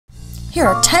Here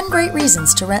are 10 great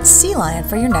reasons to rent SeaLion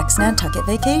for your next Nantucket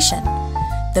vacation.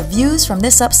 The views from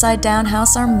this upside-down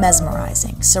house are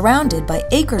mesmerizing. Surrounded by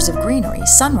acres of greenery,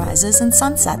 sunrises and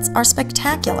sunsets are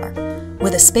spectacular.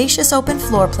 With a spacious open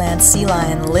floor plan,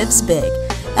 SeaLion lives big.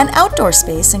 An outdoor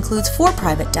space includes 4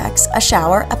 private decks, a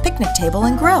shower, a picnic table,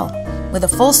 and grill. With a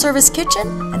full-service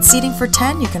kitchen and seating for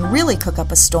 10, you can really cook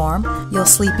up a storm. You'll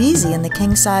sleep easy in the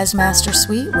king-size master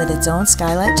suite with its own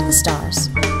skylight to the stars.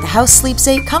 The house sleeps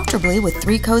 8 comfortably with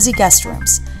 3 cozy guest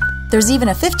rooms. There's even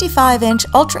a 55-inch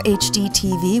Ultra HD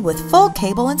TV with full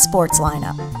cable and sports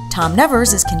lineup. Tom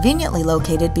Nevers is conveniently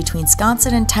located between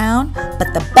Sconset and town,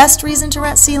 but the best reason to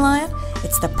rent SeaLion?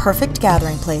 It's the perfect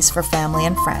gathering place for family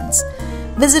and friends.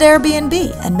 Visit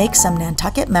Airbnb and make some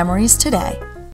Nantucket memories today.